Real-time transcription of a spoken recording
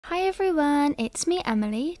Hi everyone, it's me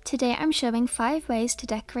Emily. Today I'm showing 5 ways to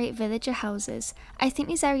decorate villager houses. I think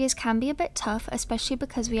these areas can be a bit tough, especially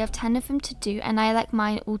because we have 10 of them to do and I like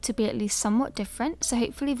mine all to be at least somewhat different, so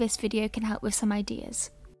hopefully this video can help with some ideas.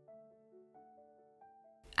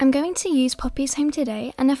 I'm going to use Poppy's home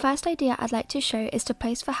today, and the first idea I'd like to show is to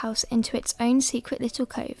place the house into its own secret little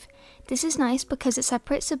cove. This is nice because it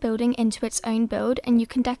separates the building into its own build and you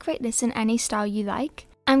can decorate this in any style you like.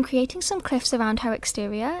 I'm creating some cliffs around her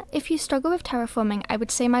exterior. If you struggle with terraforming, I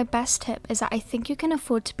would say my best tip is that I think you can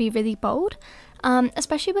afford to be really bold.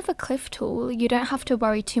 Especially with a cliff tool, you don't have to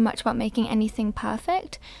worry too much about making anything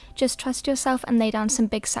perfect. Just trust yourself and lay down some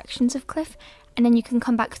big sections of cliff, and then you can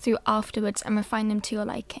come back through afterwards and refine them to your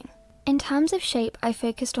liking. In terms of shape, I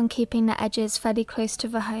focused on keeping the edges fairly close to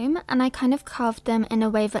the home, and I kind of carved them in a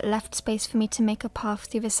way that left space for me to make a path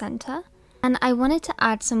through the centre. And I wanted to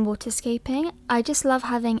add some waterscaping. I just love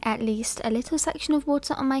having at least a little section of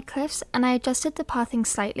water on my cliffs, and I adjusted the pathing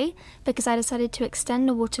slightly because I decided to extend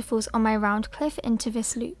the waterfalls on my round cliff into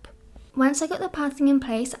this loop. Once I got the pathing in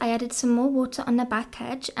place, I added some more water on the back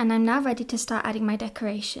edge, and I'm now ready to start adding my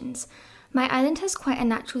decorations. My island has quite a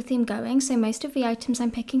natural theme going, so most of the items I'm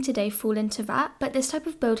picking today fall into that, but this type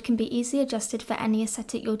of build can be easily adjusted for any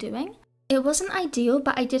aesthetic you're doing. It wasn't ideal,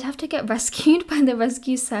 but I did have to get rescued by the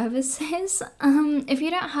rescue services. If you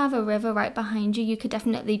don't have a river right behind you, you could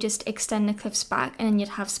definitely just extend the cliffs back and then you'd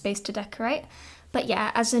have space to decorate. But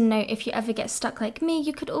yeah, as a note, if you ever get stuck like me,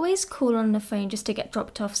 you could always call on the phone just to get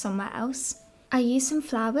dropped off somewhere else. I used some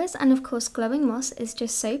flowers, and of course glowing moss is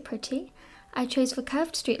just so pretty. I chose the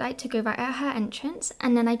curved streetlight to go right at her entrance,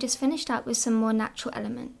 and then I just finished out with some more natural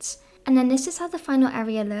elements. And then this is how the final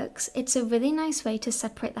area looks. It's a really nice way to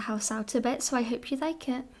separate the house out a bit, so I hope you like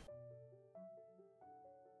it.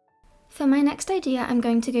 For my next idea, I'm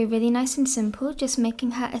going to go really nice and simple, just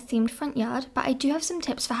making her a themed front yard, but I do have some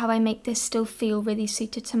tips for how I make this still feel really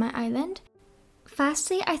suited to my island.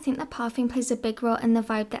 Firstly, I think the pathing plays a big role in the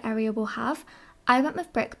vibe the area will have. I went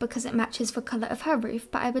with brick because it matches the colour of her roof,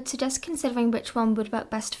 but I would suggest considering which one would work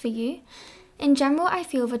best for you. In general, I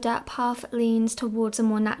feel the dirt path leans towards a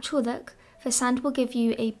more natural look. The sand will give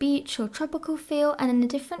you a beach or tropical feel, and then the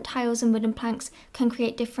different tiles and wooden planks can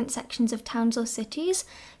create different sections of towns or cities,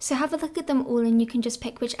 so have a look at them all and you can just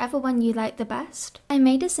pick whichever one you like the best. I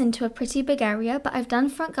made this into a pretty big area, but I've done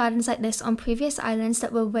front gardens like this on previous islands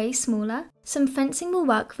that were way smaller. Some fencing will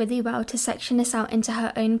work really well to section this out into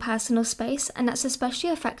her own personal space, and that's especially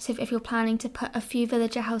effective if you're planning to put a few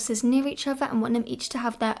villager houses near each other and want them each to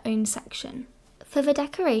have their own section. For the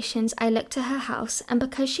decorations, I looked at her house, and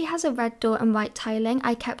because she has a red door and white tiling,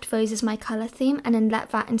 I kept those as my colour theme and then let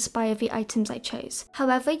that inspire the items I chose.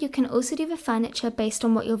 However, you can also do the furniture based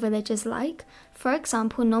on what your villagers like. For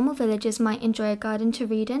example, normal villagers might enjoy a garden to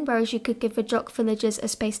read in, whereas you could give the jock villagers a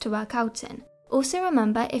space to work out in. Also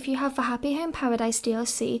remember, if you have the Happy Home Paradise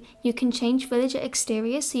DLC, you can change villager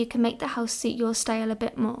exteriors so you can make the house suit your style a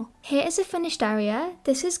bit more. Here is a finished area.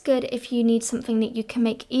 This is good if you need something that you can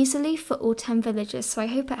make easily for all 10 villagers, so I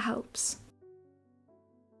hope it helps.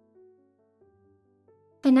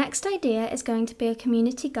 The next idea is going to be a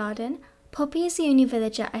community garden. Poppy is the only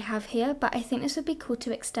villager I have here, but I think this would be cool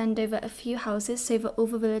to extend over a few houses so that all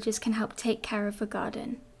the villagers can help take care of the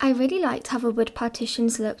garden. I really liked how the wood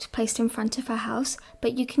partitions looked placed in front of her house,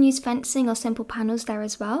 but you can use fencing or simple panels there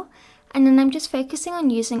as well. And then I'm just focusing on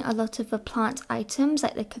using a lot of the plant items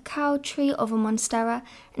like the cacao tree or the monstera,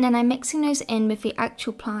 and then I'm mixing those in with the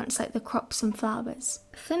actual plants like the crops and flowers.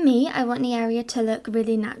 For me, I want the area to look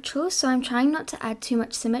really natural, so I'm trying not to add too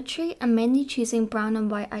much symmetry and mainly choosing brown and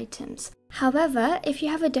white items. However, if you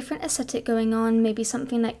have a different aesthetic going on, maybe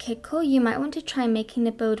something like kidcore, you might want to try making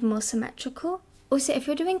the build more symmetrical. Also, if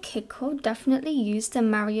you're doing kidcore, definitely use the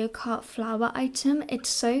Mario Kart flower item. It's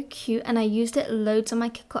so cute and I used it loads on my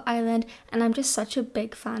kidcore island and I'm just such a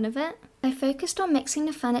big fan of it. I focused on mixing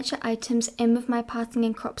the furniture items in with my pathing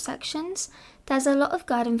and crop sections. There's a lot of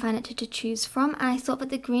garden furniture to choose from, and I thought that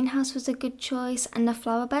the greenhouse was a good choice, and the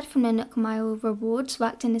flower bed from the Nook Mile rewards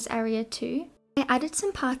worked in this area too. I added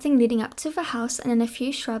some pathing leading up to the house and then a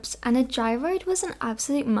few shrubs, and a gyroid was an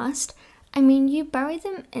absolute must. I mean, you bury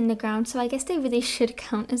them in the ground, so I guess they really should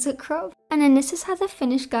count as a crop. And then this is how the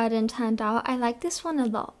finished garden turned out. I like this one a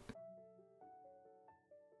lot.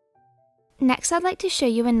 Next, I'd like to show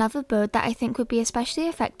you another build that I think would be especially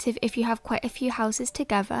effective if you have quite a few houses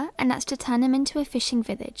together, and that's to turn them into a fishing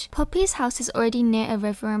village. Poppy's house is already near a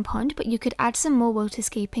river and pond, but you could add some more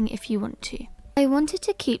waterscaping if you want to. I wanted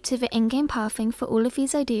to keep to the in-game pathing for all of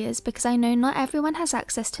these ideas because I know not everyone has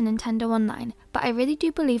access to Nintendo Online, but I really do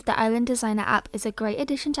believe the Island Designer app is a great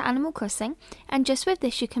addition to Animal Crossing, and just with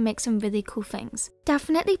this you can make some really cool things.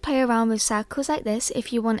 Definitely play around with circles like this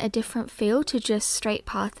if you want a different feel to just straight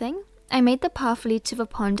pathing. I made the path lead to the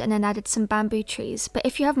pond and then added some bamboo trees, but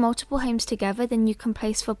if you have multiple homes together then you can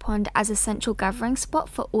place the pond as a central gathering spot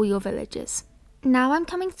for all your villagers. Now I'm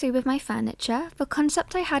coming through with my furniture. The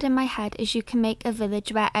concept I had in my head is you can make a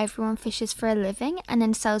village where everyone fishes for a living and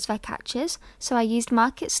then sells their catches, so I used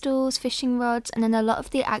market stalls, fishing rods, and then a lot of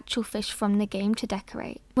the actual fish from the game to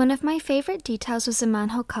decorate. One of my favourite details was the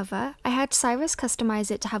manhole cover. I had Cyrus customise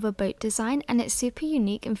it to have a boat design and it's super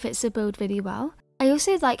unique and fits the build really well. I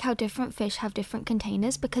also like how different fish have different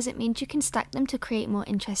containers because it means you can stack them to create more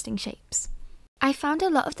interesting shapes. I found a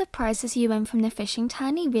lot of the prizes you win from the fishing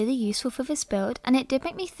tourney really useful for this build, and it did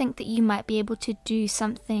make me think that you might be able to do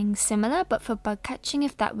something similar but for bug catching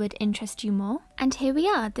if that would interest you more. And here we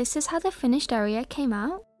are, this is how the finished area came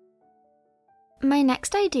out. My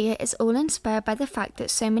next idea is all inspired by the fact that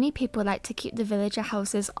so many people like to keep the villager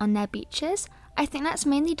houses on their beaches. I think that's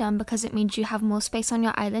mainly done because it means you have more space on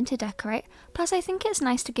your island to decorate, plus I think it's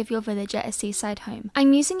nice to give your villager a seaside home.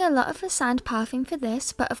 I'm using a lot of the sand pathing for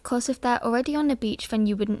this, but of course if they're already on the beach then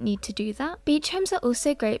you wouldn't need to do that. Beach homes are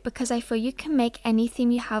also great because I feel you can make any theme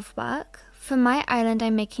you have work. For my island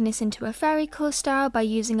I'm making this into a fairy core style by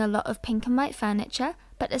using a lot of pink and white furniture,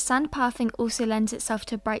 but the sand pathing also lends itself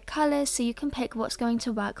to bright colours so you can pick what's going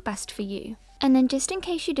to work best for you. And then just in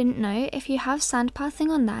case you didn't know, if you have sand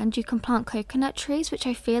pathing on land you can plant coconut trees, which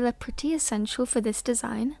I feel are pretty essential for this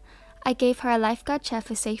design. I gave her a lifeguard chair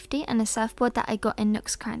for safety and a surfboard that I got in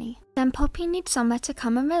Nook's Cranny. Then Poppy needs somewhere to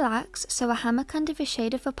come and relax, so a hammock under the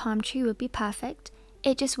shade of a palm tree would be perfect.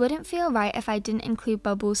 It just wouldn't feel right if I didn't include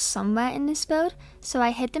bubbles somewhere in this build, so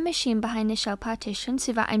I hid the machine behind the shell partition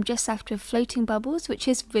so that I'm just left with floating bubbles, which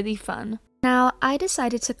is really fun. Now, I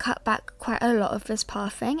decided to cut back quite a lot of this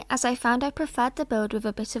pathing as I found I preferred the build with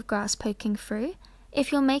a bit of grass poking through.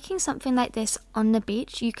 If you're making something like this on the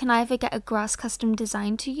beach, you can either get a grass custom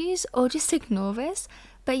design to use or just ignore this.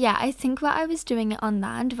 But yeah, I think that I was doing it on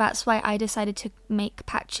land, that's why I decided to make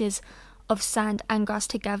patches of sand and grass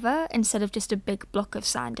together instead of just a big block of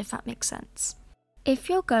sand, if that makes sense. If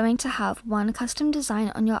you're going to have one custom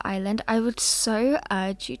design on your island, I would so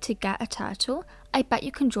urge you to get a turtle. I bet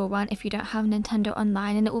you can draw one if you don't have Nintendo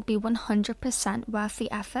Online and it will be 100% worth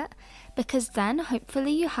the effort, because then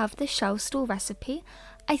hopefully you have the shell stool recipe.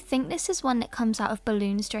 I think this is one that comes out of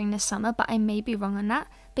balloons during the summer, but I may be wrong on that.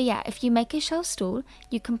 But yeah, if you make a shell stool,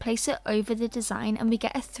 you can place it over the design and we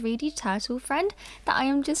get a 3D turtle friend that I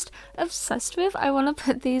am just obsessed with. I want to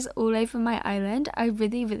put these all over my island. I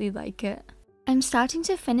really like it. I'm starting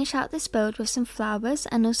to finish out this build with some flowers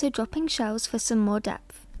and also dropping shells for some more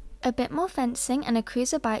depth. A bit more fencing and a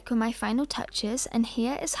cruiser bike were my final touches, and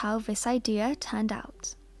here is how this idea turned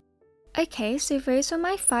out. Okay, so those were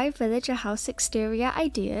my 5 villager house exterior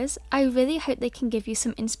ideas. I really hope they can give you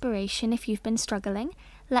some inspiration if you've been struggling.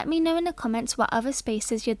 Let me know in the comments what other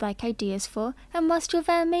spaces you'd like ideas for, and whilst you're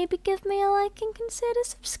there, maybe give me a like and consider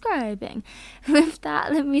subscribing. With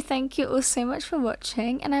that, let me thank you all so much for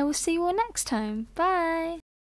watching, and I will see you all next time. Bye!